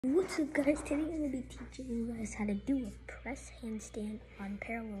What's up guys, today I'm going to be teaching you guys how to do a press handstand on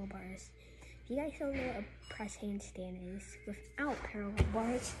parallel bars. If you guys don't know what a press handstand is, without parallel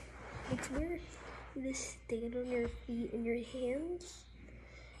bars, it's where you just stand on your feet and your hands,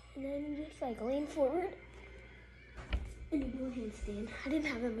 and then you just like lean forward, and you do a handstand. I didn't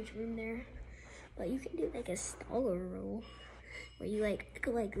have that much room there, but you can do like a staller roll, where you like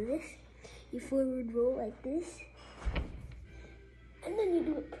go like this, you forward roll like this, and then you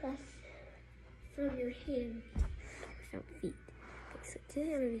do a press from your hand from feet. Okay, so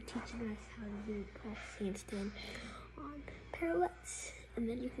today I'm going to be teaching us how to do a press handstand on parallettes, and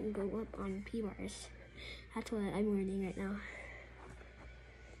then you can go up on P-bars. That's what I'm learning right now.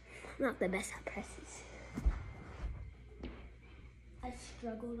 I'm not the best at presses. I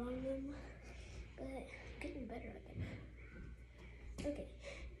struggled on them, but I'm getting better at them. Okay,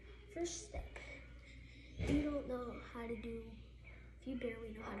 first step. If you don't know how to do, if you barely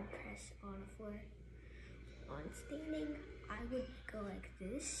know how to press on a floor, on standing, I would go like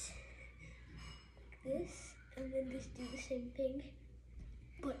this, and then just do the same thing,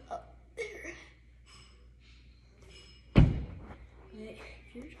 but up there. But if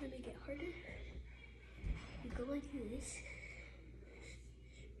you're trying to make it harder, you go like this,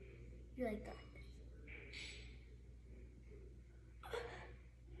 you're like that.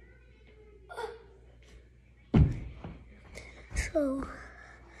 So,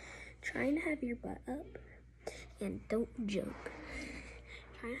 try and have your butt up, and don't jump.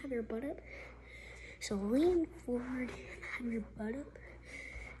 Try and have your butt up. So lean forward and have your butt up,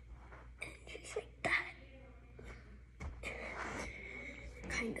 and just like that.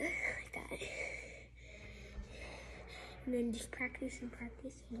 Kinda like that. And then just practice and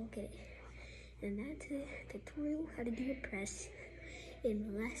practice, and you'll get it. And that's a tutorial how to do a press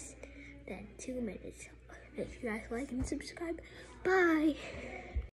in less than 2 minutes. Make sure you guys like and subscribe. Bye!